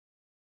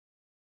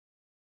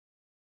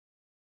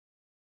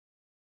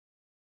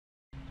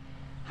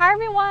Hi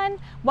everyone,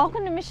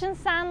 welcome to Mission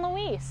San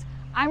Luis.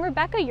 I'm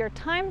Rebecca, your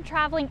time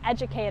traveling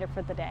educator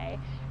for the day.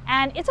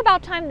 And it's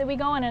about time that we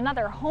go on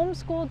another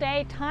homeschool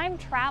day time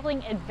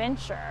traveling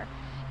adventure.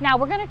 Now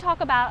we're going to talk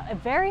about a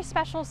very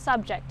special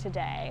subject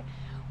today.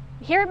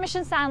 Here at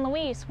Mission San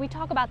Luis, we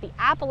talk about the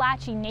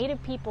Apalachee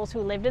Native peoples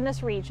who lived in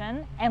this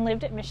region and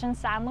lived at Mission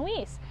San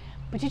Luis.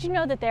 But did you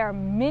know that there are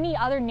many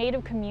other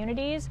Native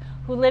communities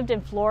who lived in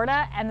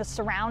Florida and the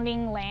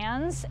surrounding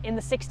lands in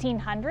the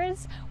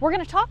 1600s? We're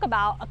going to talk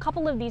about a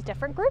couple of these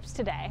different groups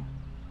today.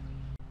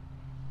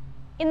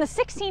 In the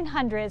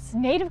 1600s,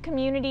 Native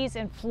communities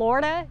in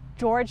Florida,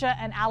 Georgia,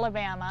 and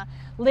Alabama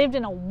lived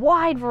in a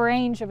wide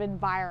range of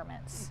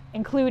environments,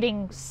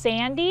 including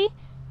sandy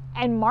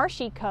and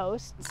marshy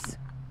coasts,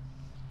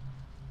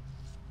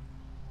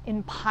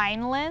 in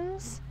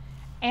pinelands,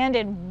 and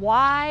in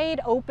wide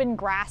open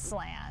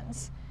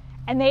grasslands.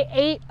 And they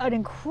ate an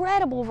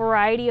incredible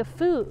variety of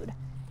food,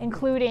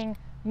 including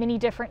many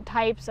different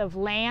types of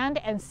land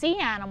and sea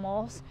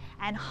animals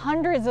and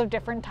hundreds of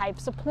different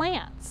types of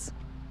plants.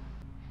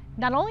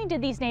 Not only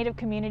did these native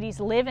communities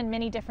live in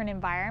many different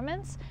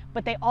environments,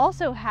 but they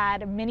also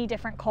had many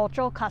different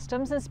cultural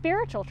customs and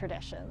spiritual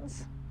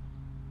traditions.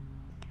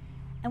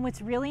 And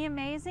what's really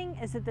amazing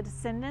is that the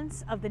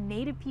descendants of the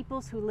native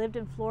peoples who lived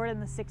in Florida in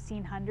the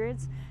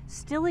 1600s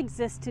still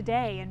exist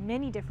today in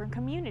many different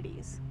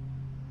communities.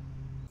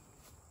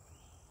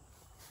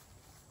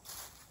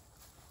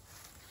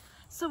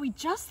 So we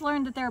just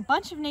learned that there are a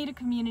bunch of native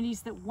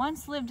communities that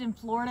once lived in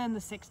Florida in the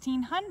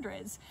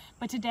 1600s,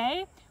 but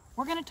today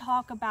we're going to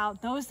talk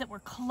about those that were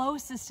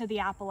closest to the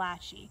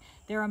Apalachee,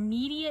 their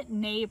immediate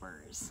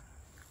neighbors.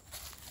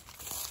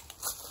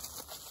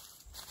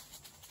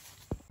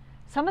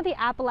 Some of the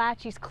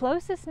Apalachee's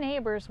closest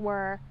neighbors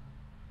were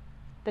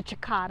the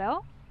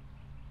Chicado,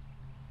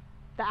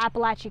 the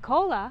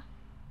Apalachicola,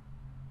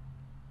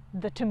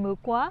 the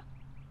Timucua,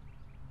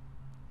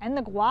 and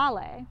the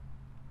Guale.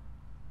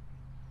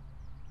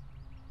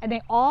 And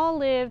they all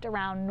lived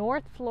around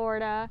North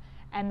Florida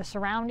and the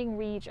surrounding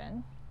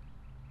region.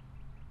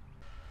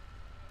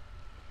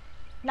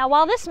 Now,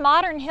 while this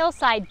modern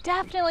hillside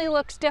definitely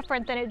looks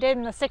different than it did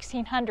in the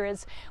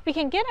 1600s, we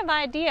can get an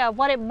idea of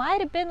what it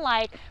might have been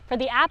like for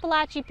the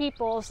Apalachee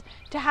peoples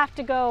to have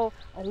to go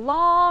a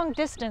long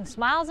distance,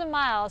 miles and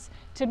miles,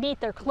 to meet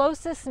their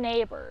closest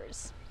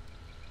neighbors.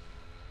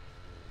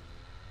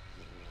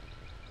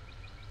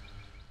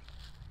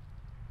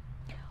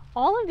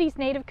 All of these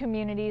native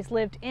communities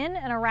lived in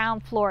and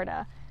around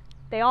Florida.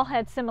 They all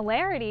had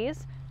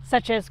similarities,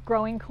 such as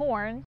growing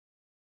corn,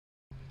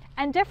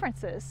 and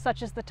differences,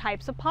 such as the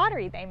types of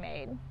pottery they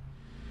made.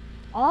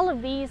 All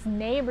of these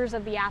neighbors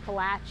of the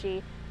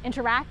Apalachee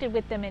interacted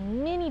with them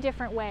in many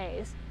different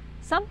ways.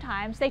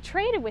 Sometimes they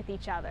traded with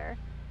each other.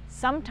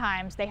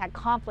 Sometimes they had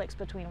conflicts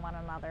between one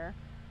another.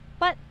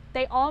 But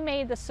they all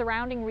made the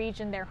surrounding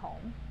region their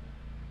home.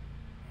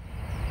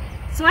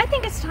 So I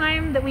think it's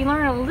time that we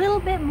learn a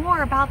little bit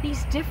more about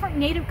these different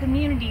native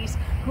communities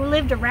who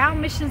lived around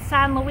Mission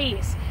San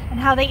Luis and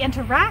how they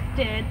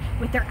interacted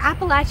with their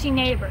Apalachee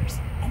neighbors.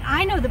 And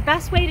I know the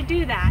best way to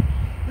do that.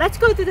 Let's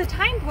go through the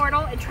time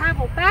portal and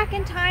travel back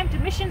in time to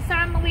Mission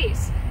San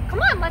Luis. Come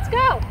on, let's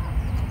go.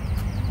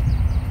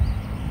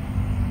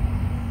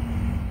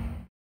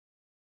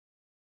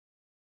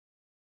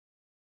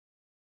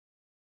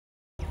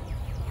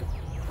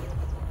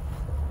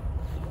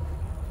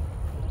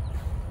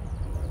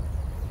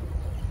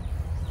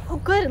 Oh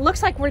good, it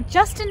looks like we're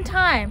just in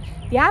time.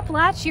 The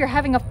Apalachee are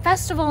having a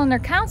festival in their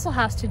council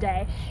house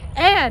today,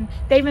 and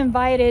they've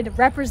invited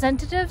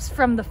representatives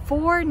from the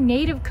 4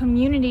 native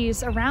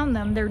communities around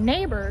them, their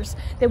neighbors,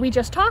 that we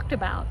just talked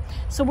about.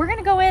 So we're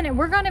gonna go in and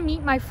we're gonna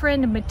meet my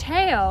friend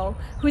Mateo,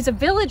 who's a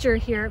villager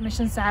here at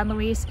Mission San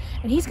Luis,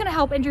 and he's gonna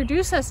help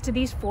introduce us to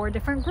these 4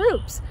 different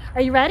groups.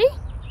 Are you ready?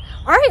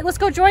 All right, let's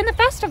go join the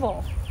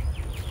festival.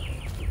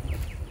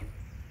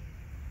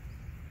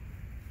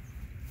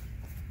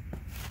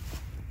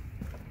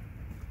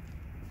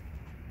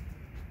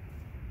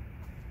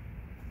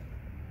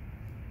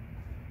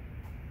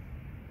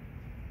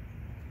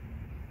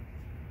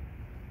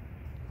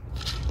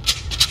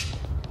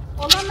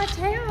 Hola,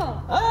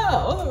 Mateo.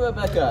 Hola,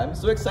 Rebecca. I'm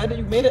so excited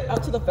you made it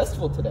out to the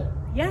festival today.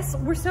 Yes,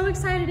 we're so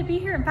excited to be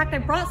here. In fact, I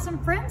brought some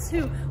friends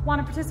who want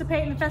to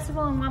participate in the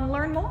festival and want to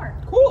learn more.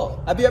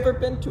 Cool. Have you ever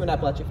been to an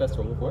Apalachee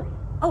festival before?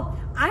 Oh,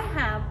 I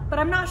have, but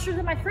I'm not sure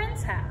that my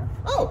friends have.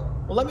 Oh,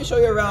 well, let me show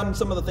you around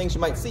some of the things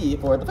you might see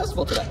for the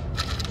festival today.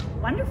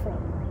 Wonderful.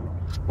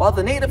 While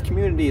the native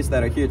communities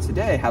that are here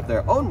today have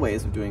their own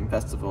ways of doing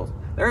festivals,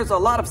 there is a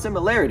lot of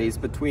similarities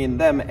between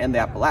them and the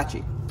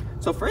Apalachee.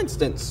 So for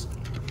instance,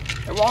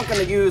 we're all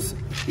going to use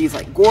these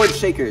gourd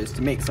shakers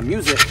to make some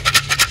music,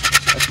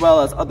 as well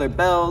as other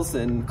bells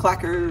and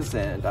clackers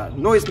and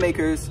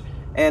noisemakers,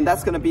 and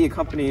that's going to be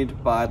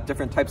accompanied by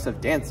different types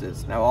of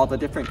dances. Now, all the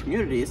different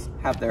communities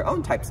have their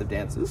own types of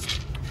dances,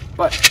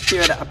 but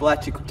here at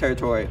Apalachee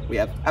territory, we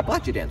have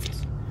Apalachee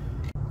dances.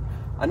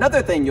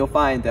 Another thing you'll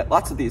find at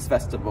lots of these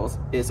festivals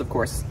is, of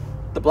course,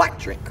 the black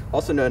drink,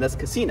 also known as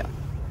casino.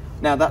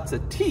 Now that's a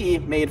tea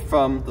made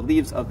from the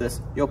leaves of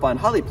this yopan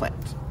holly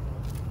plant.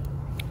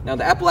 Now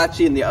the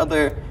Apalachee and the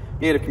other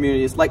native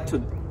communities like to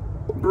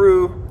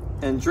brew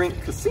and drink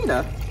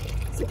kusina,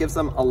 so it gives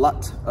them a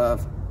lot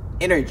of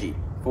energy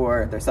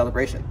for their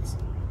celebrations.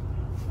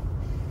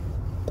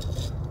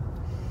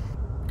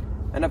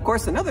 And of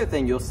course, another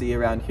thing you'll see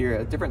around here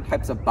are different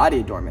types of body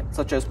adornment,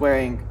 such as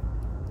wearing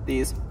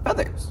these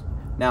feathers.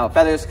 Now,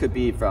 feathers could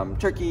be from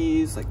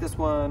turkeys, like this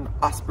one,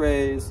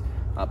 ospreys,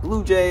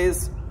 blue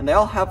jays, and they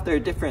all have their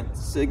different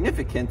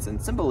significance and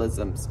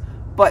symbolisms,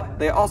 but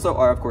they also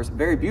are, of course,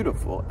 very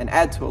beautiful and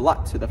add to a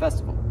lot to the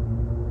festival.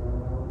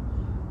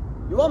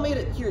 You all made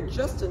it here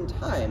just in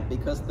time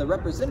because the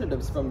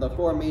representatives from the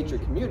 4 major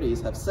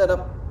communities have set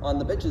up on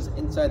the benches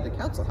inside the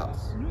council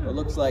house. It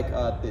looks like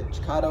the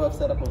Chicado have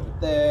set up over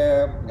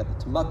there, we got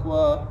the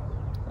Tamaqua,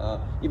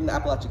 even the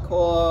Apalachee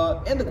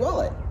Koa, and the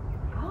Guale.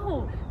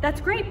 Oh, that's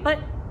great, but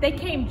they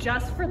came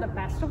just for the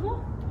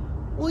festival?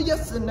 Well,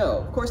 yes and no.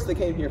 Of course they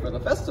came here for the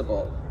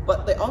festival,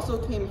 but they also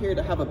came here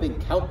to have a big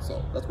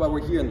council. That's why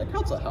we're here in the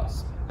council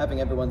house,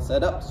 having everyone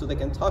set up so they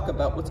can talk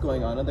about what's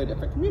going on in their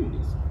different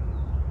communities.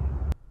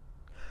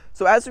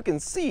 So as you can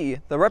see,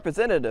 the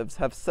representatives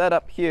have set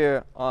up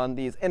here on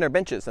these inner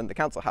benches in the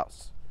council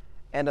house.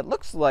 And it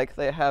looks like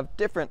they have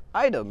different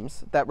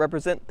items that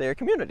represent their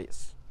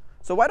communities.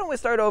 So why don't we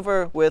start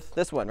over with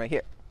this one right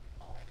here.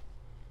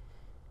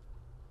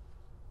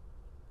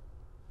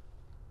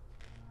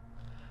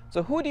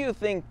 So who do you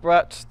think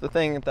brought the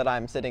thing that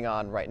I'm sitting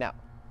on right now?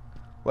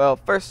 Well,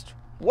 first,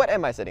 what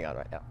am I sitting on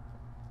right now?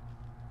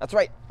 That's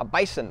right, a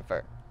bison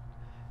fur.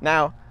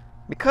 Now,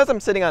 because I'm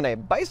sitting on a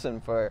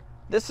bison fur,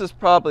 this is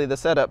probably the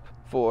setup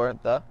for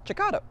the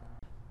Chicado.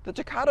 The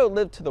Chicado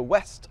live to the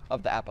west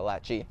of the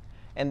Apalachee,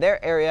 and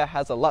their area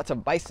has a lot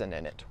of bison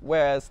in it,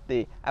 whereas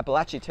the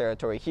Apalachee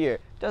territory here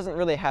doesn't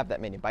really have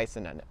that many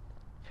bison in it.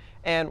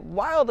 And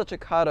while the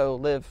Chicado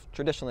live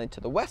traditionally to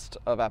the west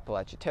of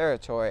Apalachee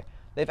territory,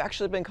 they've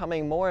actually been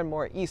coming more and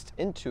more east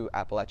into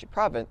Apalachee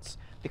province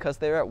because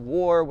they're at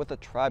war with a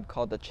tribe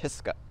called the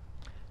Chiska.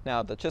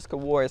 Now, the Chiska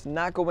War is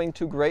not going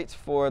too great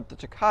for the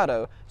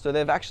Chicado, so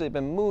they've actually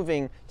been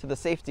moving to the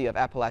safety of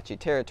Apalachee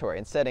territory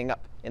and setting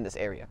up in this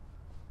area.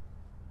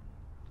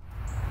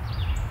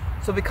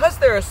 So because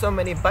there are so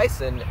many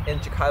bison in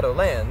Chicado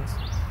lands,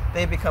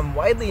 they become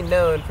widely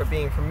known for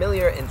being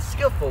familiar and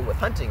skillful with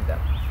hunting them,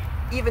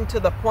 even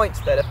to the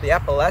point that if the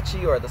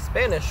Apalachee or the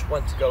Spanish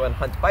want to go and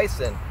hunt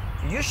bison,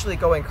 you usually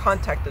go and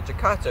contact the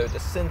Chicado to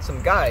send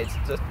some guides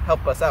to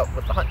help us out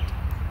with the hunt.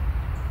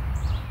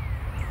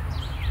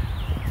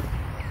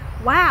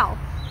 Wow,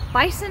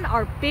 bison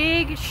are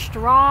big,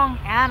 strong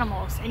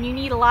animals, and you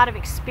need a lot of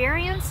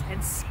experience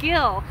and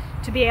skill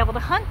to be able to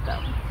hunt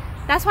them.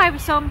 That's why it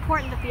was so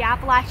important that the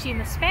Apalachee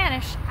and the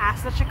Spanish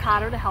asked the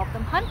Chicado to help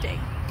them hunting.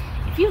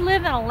 If you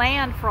live in a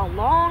land for a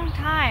long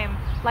time,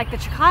 like the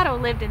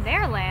Chicado lived in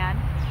their land,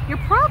 you're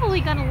probably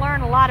going to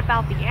learn a lot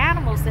about the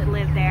animals that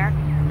live there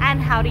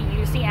and how to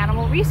use the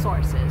animal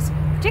resources,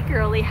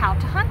 particularly how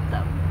to hunt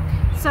them.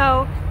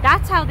 So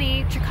that's how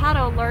the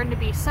Chicado learned to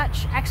be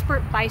such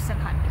expert bison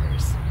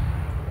hunters.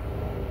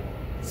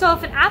 So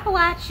if an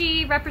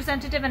Apalachee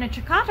representative and a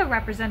Chicado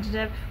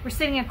representative were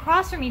sitting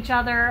across from each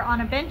other on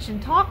a bench and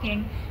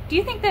talking, do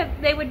you think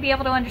that they would be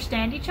able to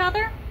understand each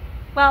other?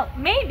 Well,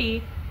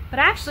 maybe, but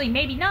actually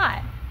maybe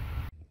not.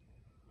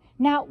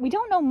 Now, we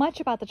don't know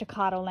much about the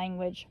Chicado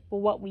language, but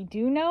what we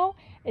do know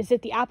is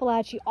that the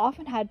Apalachee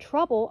often had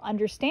trouble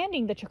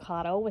understanding the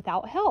Chicado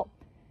without help.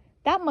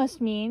 That must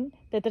mean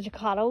that the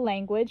Chicado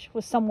language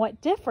was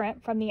somewhat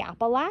different from the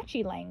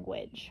Apalachee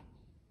language.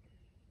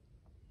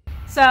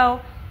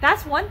 So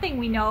that's one thing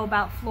we know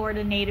about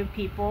Florida native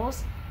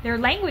peoples. Their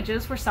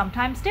languages were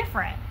sometimes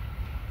different.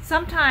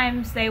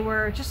 Sometimes they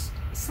were just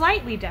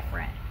slightly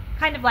different,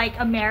 kind of like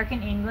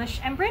American English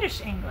and British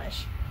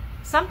English.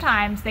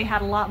 Sometimes they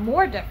had a lot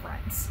more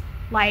difference,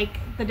 like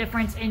the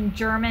difference in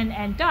German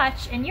and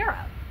Dutch in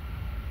Europe.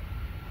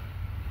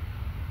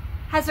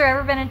 Has there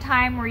ever been a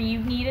time where you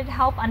needed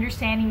help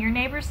understanding your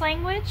neighbor's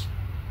language?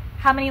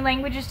 How many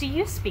languages do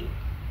you speak?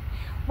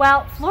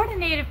 Well, Florida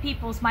native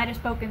peoples might have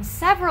spoken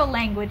several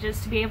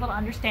languages to be able to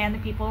understand the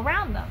people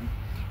around them.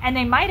 And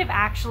they might have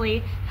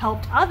actually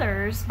helped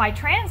others by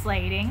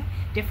translating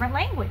different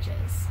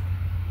languages.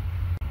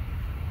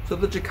 So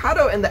the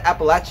Chicado and the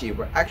Apalachee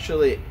were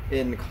actually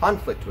in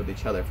conflict with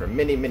each other for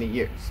many, many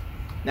years.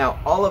 Now,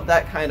 all of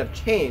that kind of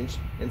changed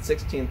in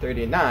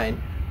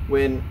 1639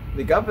 when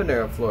the governor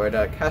of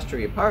Florida, Castro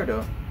y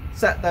Pardo,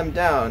 sat them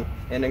down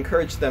and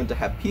encouraged them to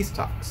have peace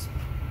talks.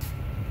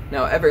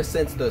 Now, ever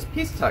since those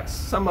peace talks,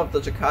 some of the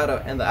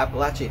Chicado and the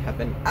Apalachee have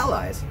been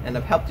allies and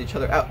have helped each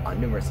other out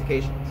on numerous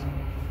occasions.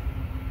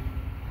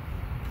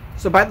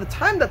 So by the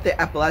time that the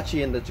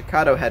Apalachee and the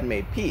Chicado had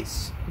made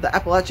peace, the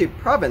Apalachee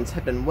province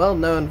had been well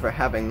known for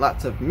having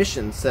lots of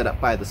missions set up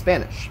by the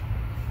Spanish.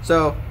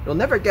 So you'll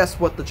never guess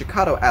what the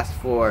Chicado asked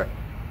for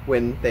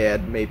when they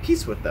had made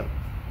peace with them.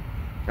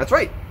 That's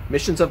right,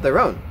 missions of their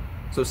own.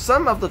 So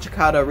some of the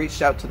Chicado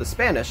reached out to the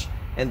Spanish,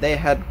 and they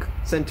had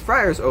sent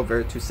friars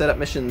over to set up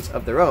missions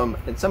of their own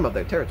in some of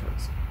their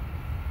territories.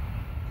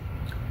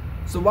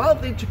 So while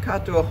the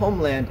Chickato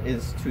homeland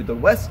is to the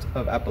west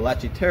of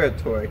Apalachee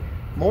territory,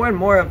 more and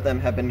more of them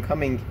have been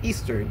coming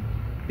eastern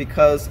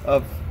because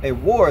of a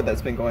war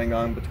that's been going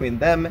on between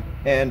them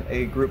and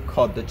a group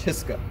called the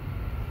Chiska.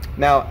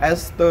 Now,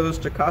 as those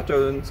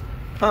Chickatoans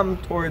come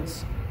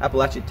towards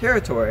Apalachee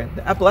territory,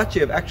 the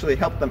Apalachee have actually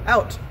helped them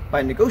out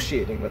by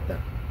negotiating with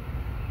them.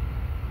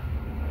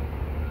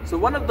 So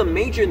one of the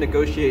major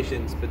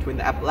negotiations between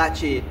the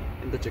Apalachee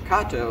and the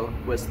Chickato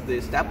was the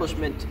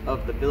establishment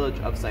of the village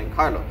of San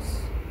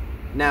Carlos.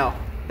 Now,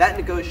 that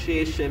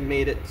negotiation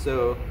made it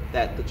so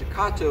that the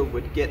Chickato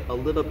would get a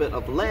little bit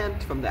of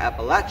land from the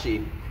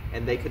Apalachee,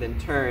 and they could in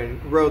turn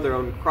grow their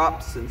own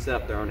crops and set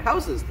up their own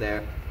houses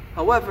there.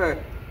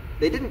 However,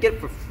 they didn't get it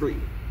for free.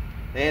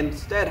 They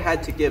instead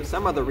had to give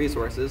some of the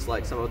resources,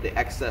 like some of the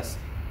excess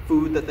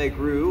food that they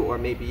grew, or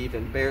maybe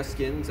even bear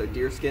skins or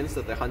deer skins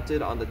that they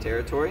hunted on the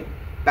territory,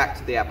 back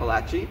to the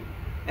Apalachee.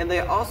 And they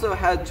also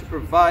had to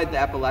provide the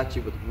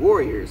Apalachee with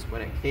warriors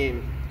when it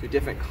came to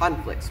different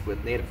conflicts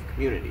with native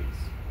communities.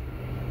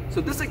 So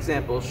this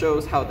example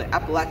shows how the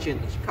Apalachee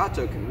and the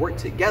Chickato can work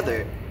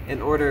together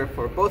in order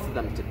for both of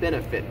them to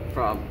benefit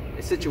from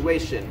a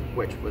situation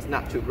which was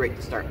not too great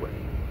to start with.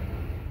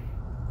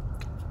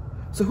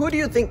 So who do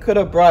you think could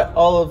have brought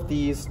all of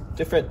these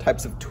different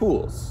types of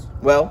tools?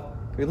 Well,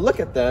 if we look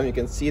at them, you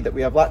can see that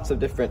we have lots of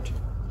different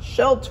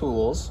shell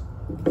tools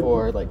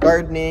for like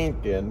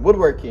gardening and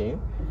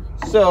woodworking.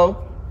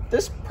 So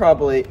this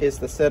probably is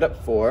the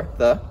setup for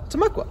the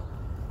Timucua.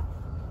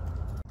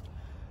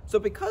 So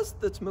because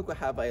the Timucua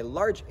have a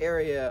large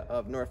area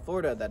of North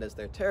Florida that is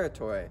their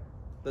territory,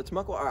 the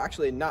Timucua are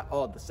actually not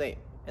all the same,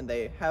 and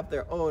they have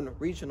their own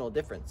regional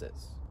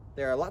differences.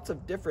 There are lots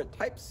of different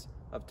types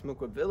of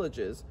Timucua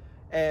villages,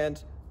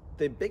 and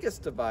the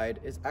biggest divide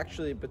is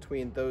actually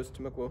between those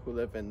Timucua who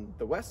live in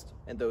the west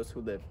and those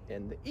who live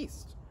in the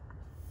east.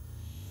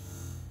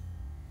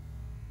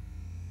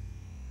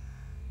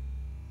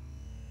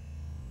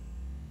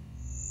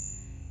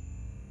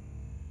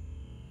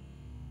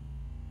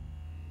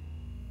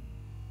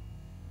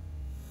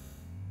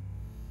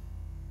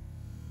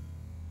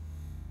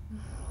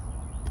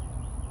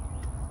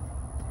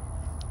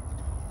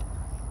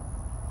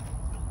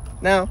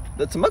 Now,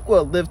 the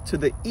Timucua lived to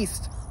the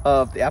east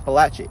of the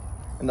Apalachee,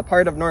 in the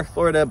part of North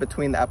Florida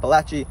between the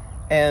Apalachee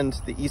and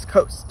the East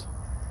Coast.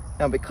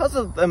 Now, because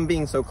of them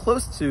being so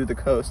close to the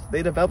coast,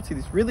 they developed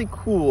these really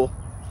cool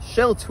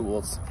shell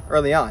tools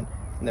early on,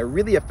 and they're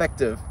really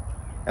effective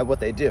at what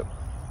they do.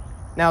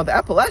 Now, the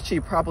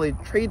Apalachee probably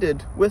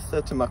traded with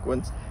the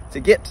Timucuans to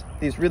get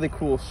these really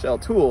cool shell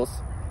tools,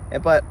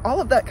 but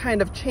all of that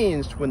kind of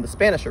changed when the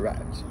Spanish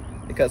arrived,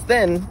 because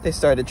then they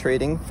started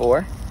trading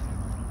for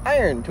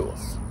iron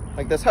tools,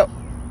 like this hoe.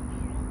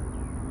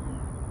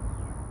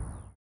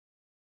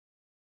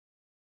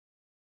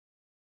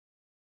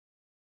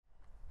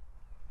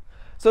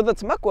 So the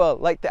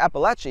Timucua, like the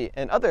Apalachee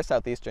and other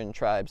southeastern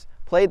tribes,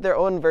 played their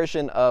own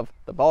version of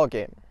the ball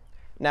game.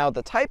 Now,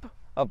 the type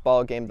of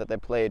ball game that they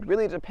played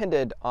really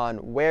depended on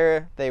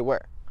where they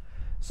were.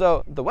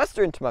 So the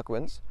western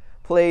Timucuans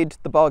played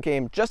the ball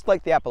game just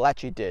like the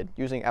Apalachee did,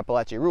 using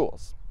Apalachee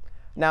rules.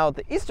 Now,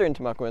 the eastern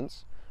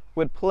Timucuans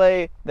would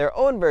play their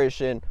own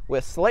version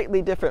with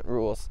slightly different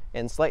rules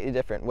and slightly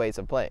different ways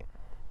of playing.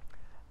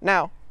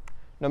 Now,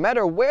 no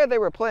matter where they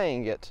were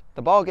playing it,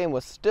 the ball game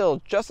was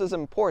still just as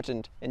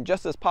important and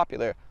just as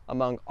popular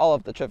among all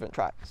of the different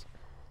tribes.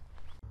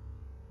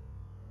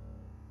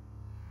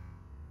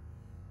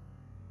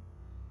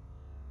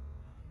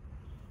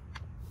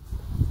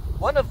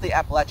 One of the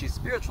Apalachee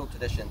spiritual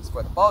traditions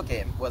for the ball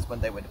game was when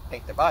they would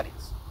paint their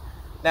bodies.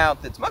 Now,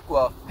 the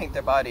Timucua paint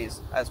their bodies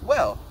as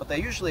well, but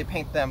they usually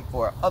paint them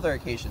for other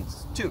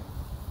occasions too.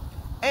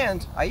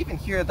 And I even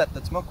hear that the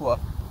Timucua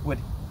would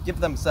give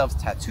themselves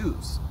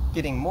tattoos,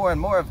 getting more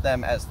and more of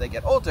them as they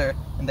get older,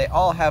 and they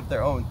all have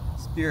their own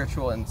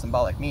spiritual and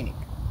symbolic meaning.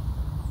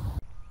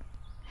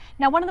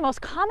 Now, one of the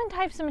most common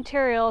types of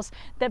materials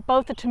that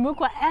both the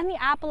Timucua and the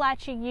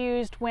Apalachee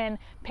used when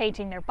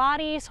painting their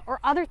bodies, or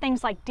other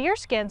things like deer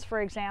skins,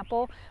 for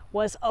example,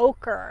 was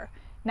ochre.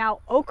 Now,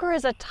 ochre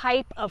is a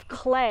type of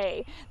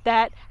clay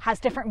that has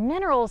different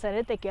minerals in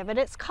it that give it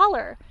its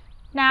color.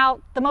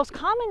 Now, the most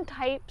common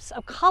types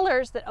of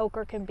colors that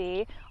ochre can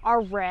be are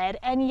red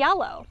and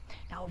yellow.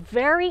 Now, a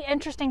very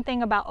interesting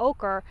thing about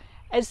ochre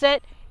is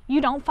that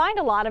you don't find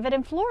a lot of it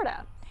in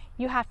Florida.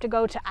 You have to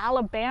go to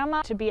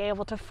Alabama to be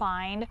able to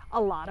find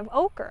a lot of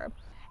ochre.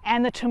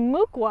 And the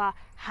Timucua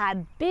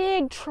had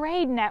big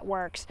trade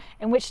networks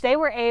in which they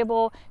were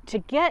able to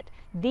get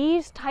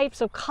these types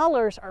of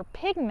colors or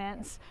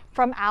pigments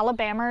from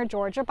Alabama or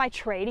Georgia by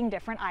trading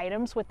different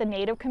items with the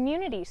native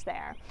communities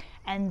there.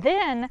 And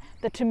then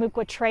the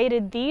Timucua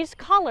traded these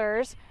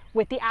colors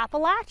with the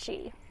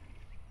Apalachee.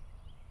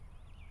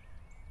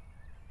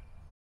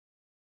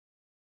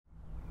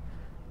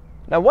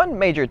 Now, one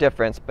major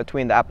difference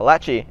between the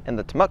Apalachee and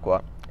the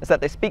Timucua is that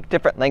they speak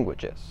different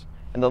languages.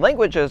 And the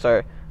languages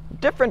are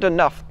different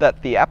enough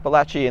that the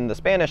Apalachee and the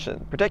Spanish in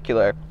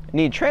particular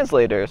need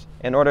translators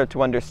in order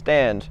to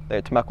understand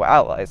their Timucua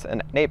allies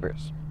and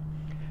neighbors.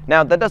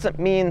 Now, that doesn't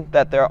mean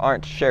that there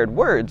aren't shared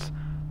words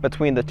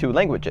between the two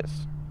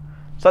languages,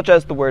 such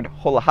as the word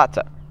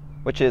Holahata,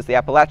 which is the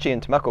Apalachee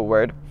and Temecua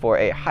word for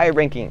a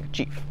high-ranking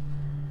chief.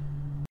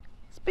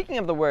 Speaking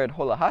of the word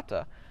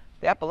Holahata,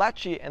 the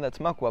Apalachee and the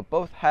Temecua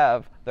both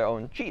have their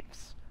own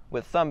chiefs,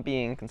 with some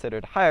being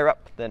considered higher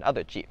up than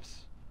other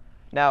chiefs.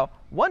 Now,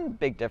 one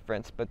big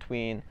difference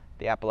between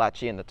the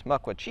Apalachee and the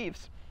Temecua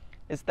chiefs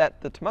is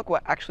that the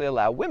Temecua actually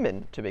allow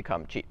women to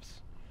become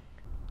chiefs.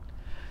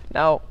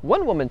 Now,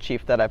 one woman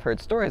chief that I've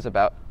heard stories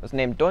about was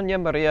named Doña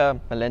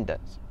Maria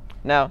Melendez.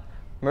 Now,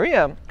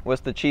 Maria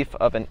was the chief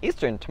of an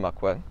eastern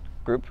Temecua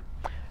group,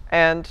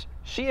 and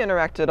she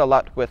interacted a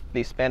lot with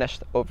the Spanish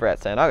over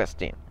at San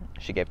Agustin.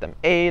 She gave them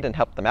aid and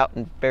helped them out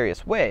in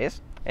various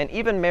ways, and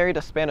even married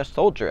a Spanish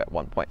soldier at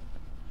one point.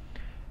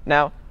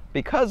 Now,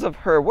 because of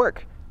her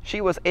work,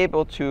 she was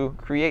able to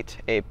create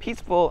a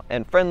peaceful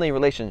and friendly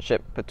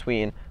relationship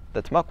between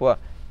the Temecua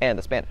and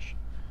the Spanish.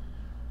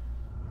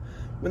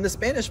 When the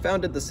Spanish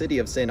founded the city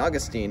of St.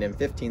 Augustine in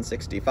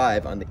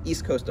 1565 on the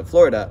east coast of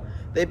Florida,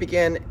 they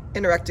began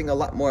interacting a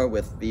lot more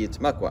with the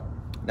Temecua.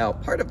 Now,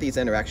 part of these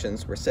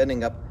interactions were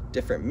setting up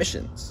different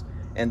missions,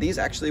 and these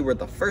actually were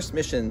the first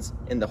missions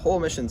in the whole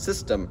mission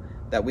system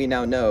that we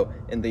now know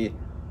in the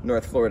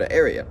North Florida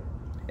area.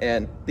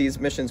 And these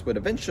missions would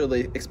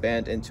eventually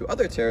expand into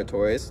other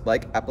territories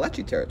like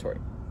Apalachee territory.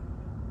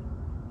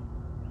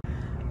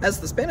 As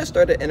the Spanish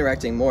started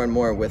interacting more and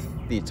more with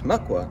the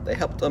Temecua, they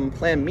helped them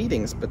plan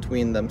meetings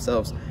between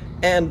themselves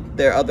and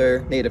their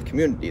other native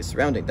communities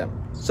surrounding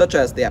them, such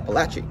as the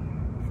Apalachee.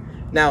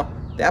 Now,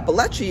 the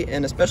Apalachee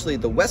and especially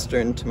the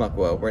western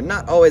Temecua were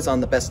not always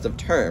on the best of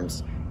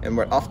terms and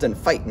would often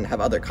fight and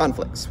have other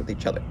conflicts with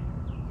each other.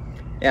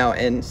 Now,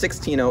 in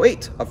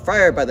 1608, a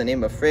friar by the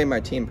name of Fray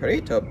Martin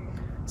Perito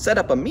set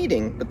up a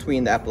meeting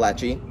between the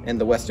Apalachee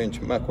and the western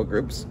Temecua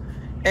groups,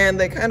 and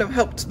they kind of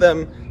helped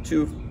them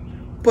to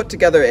put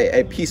together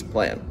a peace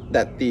plan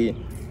that the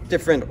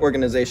different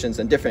organizations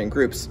and different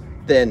groups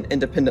then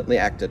independently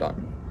acted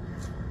on.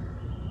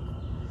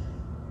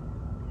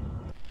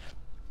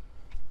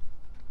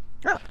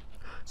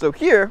 So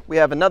here we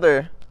have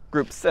another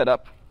group set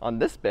up on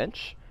this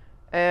bench,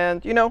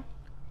 and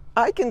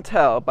I can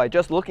tell by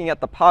just looking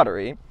at the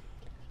pottery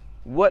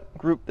what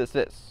group this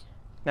is.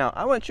 Now,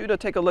 I want you to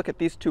take a look at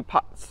these two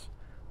pots.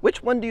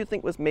 Which one do you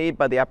think was made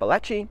by the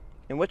Apalachee,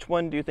 and which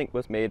one do you think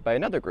was made by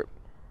another group?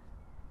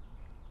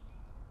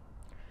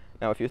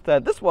 Now, if you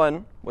said this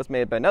one was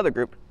made by another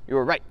group, you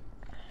were right.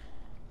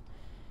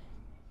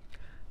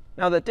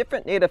 Now, the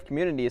different native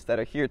communities that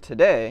are here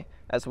today,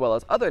 as well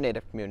as other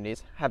native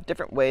communities, have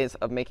different ways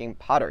of making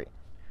pottery.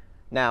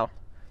 Now,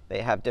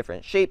 they have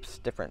different shapes,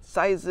 different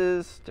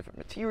sizes, different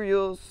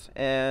materials,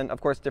 and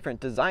of course, different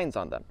designs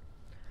on them.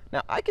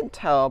 Now, I can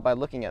tell by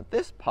looking at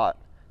this pot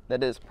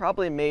that it is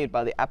probably made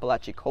by the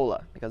Apalachee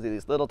cola because of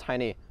these little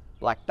tiny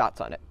black dots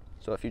on it.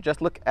 So if you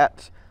just look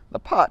at the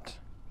pot,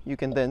 you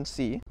can then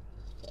see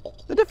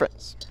the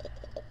difference.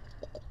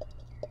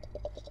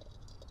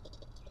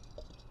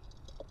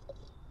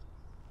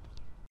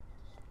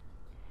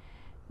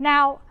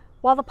 Now,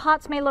 while the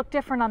pots may look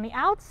different on the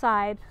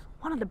outside,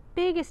 one of the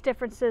biggest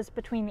differences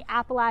between the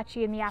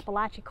Apalachee and the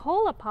Apalachee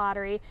cola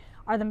pottery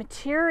are the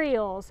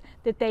materials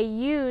that they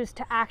use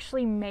to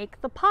actually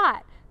make the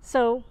pot.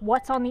 So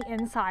what's on the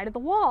inside of the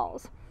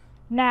walls?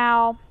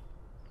 Now,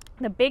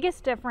 the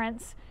biggest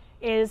difference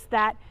is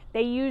that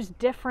they use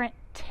different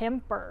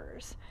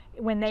tempers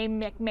when they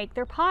make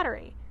their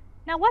pottery.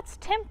 Now, what's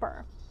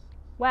temper?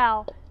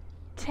 Well,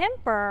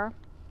 temper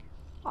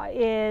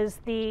is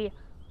the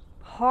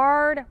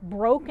hard,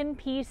 broken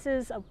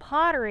pieces of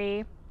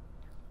pottery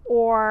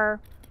or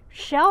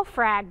shell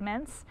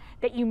fragments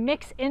that you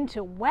mix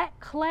into wet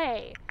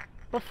clay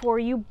before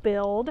you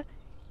build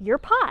your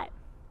pot.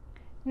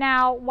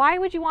 Now, why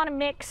would you want to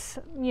mix,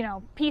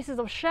 pieces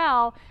of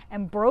shell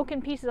and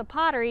broken pieces of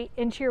pottery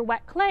into your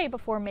wet clay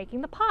before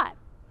making the pot?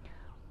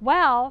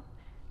 Well,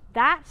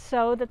 that's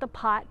so that the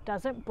pot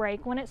doesn't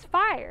break when it's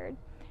fired.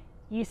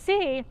 You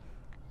see,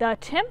 the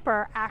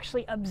temper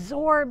actually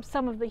absorbs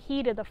some of the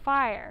heat of the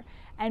fire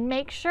and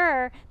makes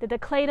sure that the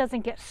clay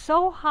doesn't get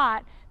so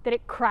hot that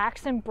it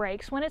cracks and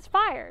breaks when it's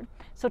fired.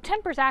 So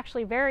temper is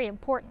actually very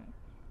important.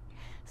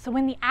 So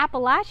when the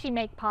Apalachee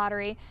make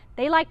pottery,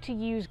 they like to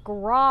use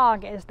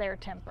grog as their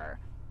temper.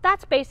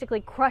 That's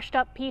basically crushed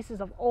up pieces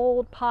of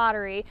old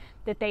pottery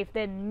that they've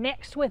then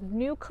mixed with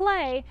new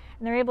clay,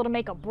 and they're able to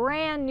make a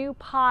brand new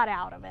pot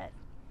out of it.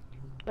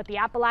 But the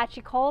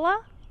Apalachee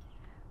cola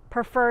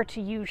prefer to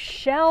use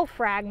shell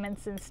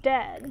fragments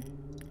instead.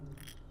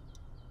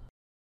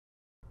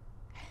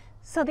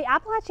 So the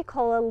Apalachee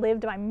cola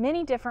lived by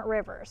many different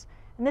rivers,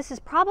 and this is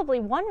probably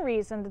one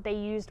reason that they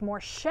used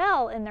more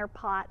shell in their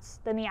pots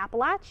than the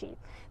Apalachee.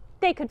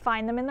 They could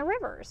find them in the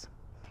rivers.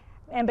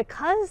 And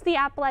because the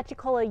Apalachee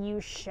cola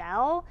used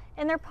shell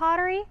in their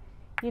pottery,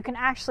 you can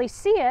actually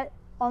see it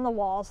on the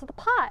walls of the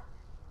pot.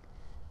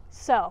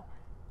 So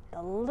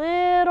the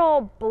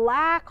little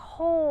black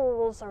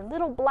holes or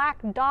little black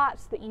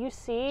dots that you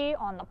see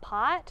on the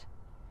pot,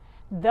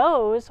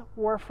 Those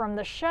were from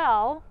the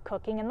shell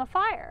cooking in the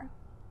fire.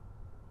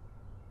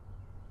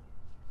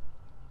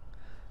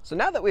 So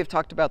now that we've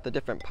talked about the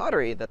different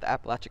pottery that the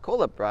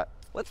Apalachicola brought,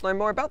 let's learn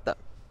more about them.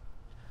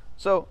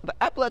 So the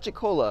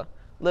Apalachicola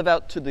live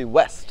out to the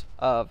west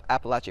of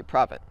Apalachee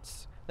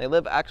province. They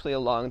live actually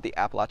along the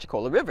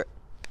Apalachicola River.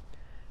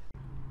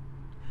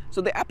 So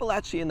the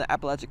Apalachee and the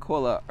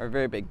Apalachicola are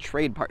very big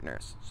trade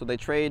partners. So they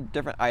trade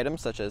different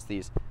items such as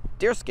these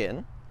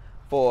deerskin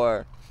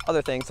for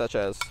other things such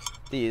as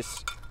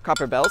these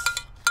copper bells,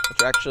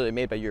 which are actually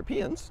made by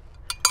Europeans.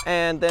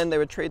 And then they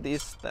would trade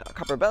these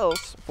copper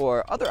bells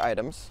for other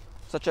items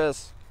such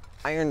as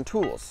iron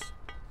tools,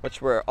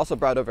 which were also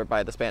brought over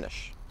by the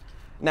Spanish.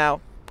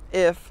 Now,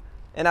 if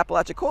an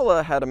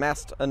Apalachicola had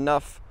amassed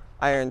enough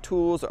iron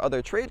tools or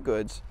other trade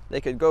goods,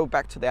 they could go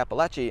back to the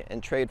Apalachee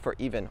and trade for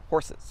even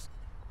horses.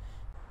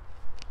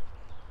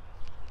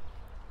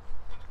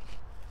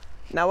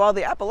 Now, while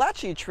the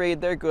Apalachee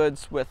trade their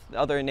goods with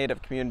other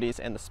native communities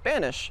and the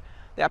Spanish,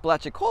 the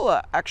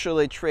Apalachicola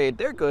actually trade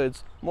their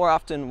goods more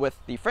often with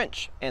the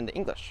French and the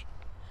English.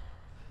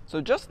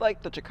 So just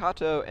like the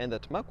Chickato and the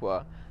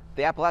Timucua,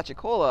 the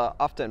Apalachicola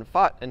often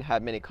fought and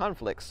had many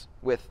conflicts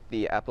with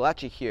the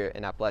Apalachee here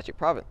in Apalachee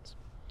province.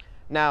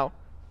 Now,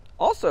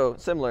 also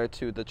similar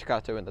to the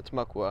Chickato and the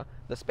Timucua,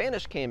 the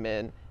Spanish came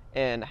in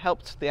and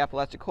helped the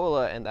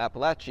Apalachicola and the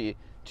Apalachee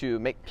to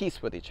make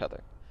peace with each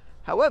other.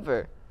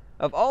 However,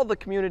 of all the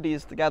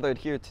communities gathered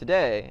here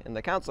today in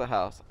the council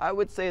house, I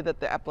would say that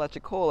the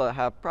Apalachicola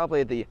have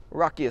probably the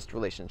rockiest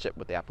relationship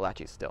with the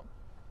Apalachee still.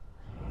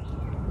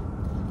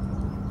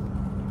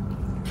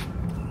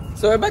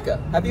 So Rebecca,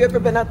 have you ever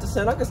been out to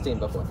St. Augustine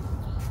before?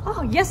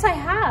 Oh, yes I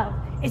have.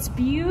 It's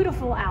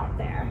beautiful out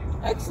there.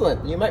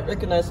 Excellent. You might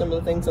recognize some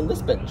of the things on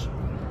this bench.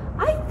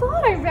 I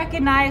thought I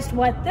recognized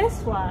what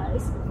this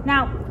was.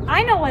 Now,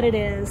 I know what it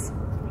is,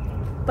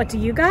 but do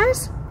you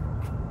guys?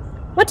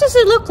 What does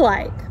it look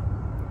like?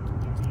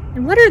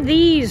 And what are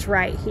these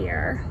right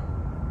here?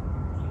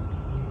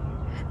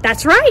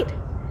 That's right.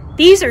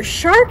 These are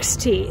shark's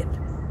teeth.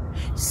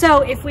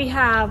 So if we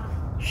have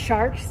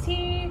shark's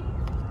teeth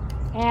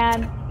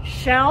and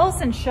shells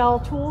and shell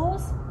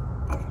tools,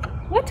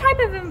 what type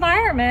of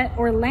environment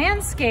or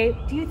landscape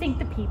do you think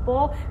the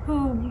people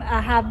who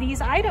have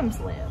these items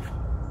live?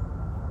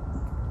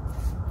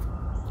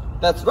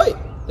 That's right.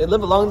 They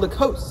live along the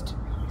coast.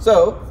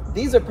 So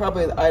these are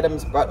probably the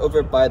items brought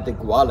over by the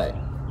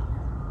Guale.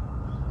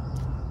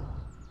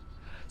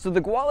 So the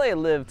Guale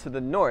live to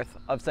the north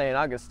of St.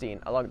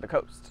 Augustine along the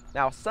coast.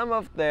 Now, some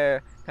of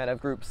their kind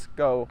of groups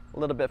go a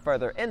little bit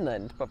further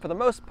inland, but for the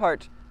most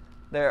part,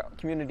 their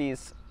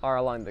communities are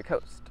along the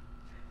coast.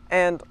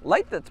 And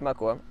like the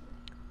Timucua,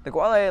 the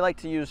Guale like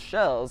to use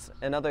shells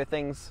and other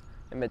things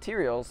and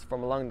materials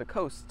from along the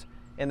coast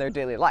in their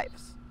daily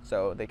lives.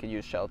 So they could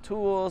use shell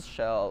tools,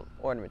 shell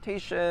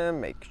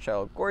ornamentation, make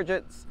shell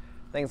gorgets,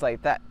 things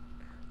like that.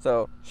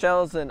 So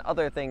shells and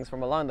other things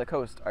from along the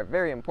coast are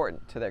very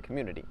important to their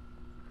community.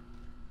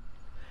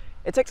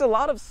 It takes a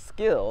lot of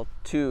skill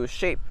to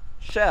shape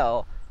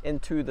shell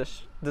into the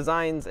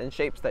designs and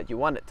shapes that you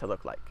want it to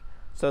look like.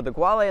 So the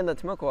Guale and the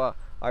Timucua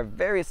are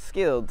very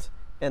skilled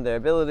in their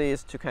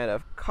abilities to kind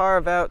of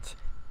carve out,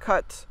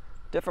 cut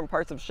different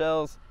parts of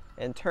shells,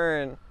 and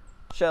turn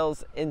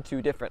shells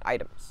into different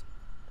items.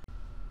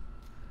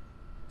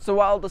 So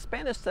while the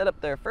Spanish set up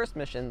their first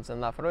missions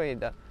in La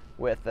Florida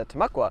with the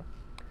Timucua,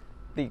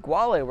 the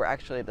Guale were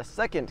actually the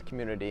second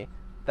community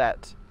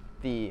that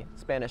the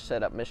Spanish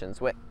set up missions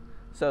with.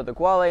 So the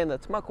Guale and the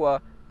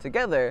Timucua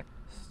together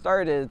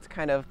started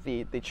kind of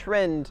the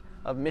trend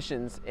of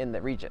missions in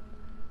the region.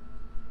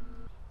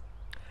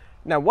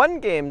 Now, one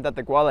game that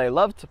the Guale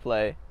love to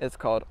play is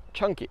called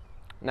Chunky.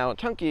 Now,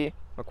 Chunky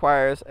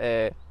requires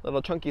a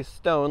little chunky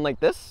stone like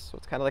this, so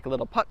it's kind of like a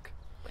little puck.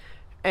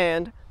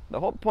 And the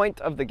whole point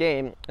of the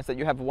game is that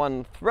you have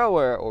one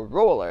thrower or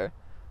roller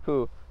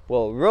who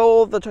will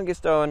roll the chunky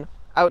stone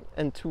out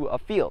into a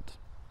field.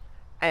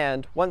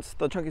 And once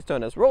the chunky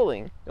stone is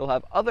rolling, you'll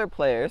have other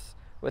players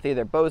with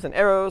either bows and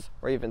arrows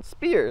or even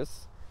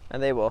spears,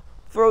 and they will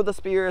throw the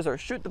spears or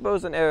shoot the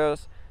bows and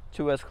arrows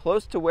to as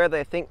close to where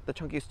they think the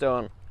chunky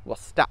stone will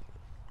stop.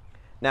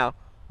 Now,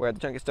 where the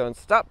chunky stone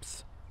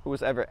stops,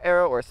 whoever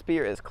arrow or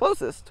spear is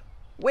closest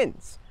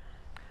wins.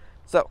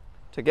 So,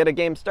 to get a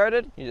game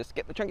started, you just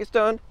get the chunky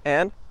stone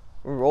and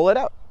roll it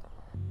out.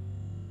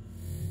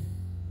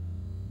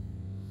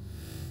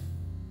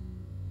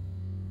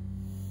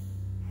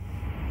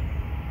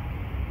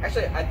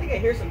 Actually, I think I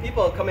hear some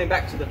people coming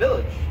back to the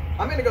village.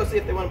 I'm gonna go see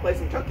if they want to play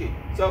some Chunky.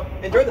 So,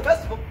 enjoy the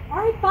festival. All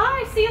right,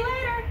 bye. See you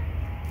later.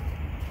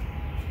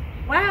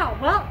 Wow,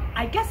 well,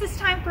 I guess it's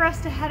time for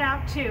us to head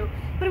out too.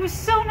 But it was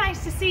so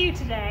nice to see you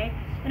today,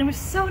 and it was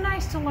so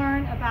nice to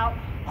learn about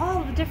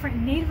all of the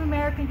different Native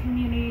American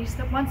communities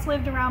that once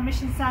lived around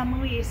Mission San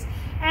Luis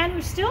and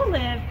who still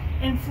live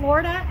in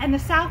Florida and the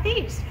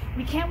Southeast.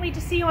 We can't wait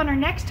to see you on our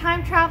next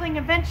time traveling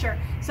adventure.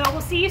 So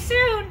we'll see you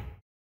soon.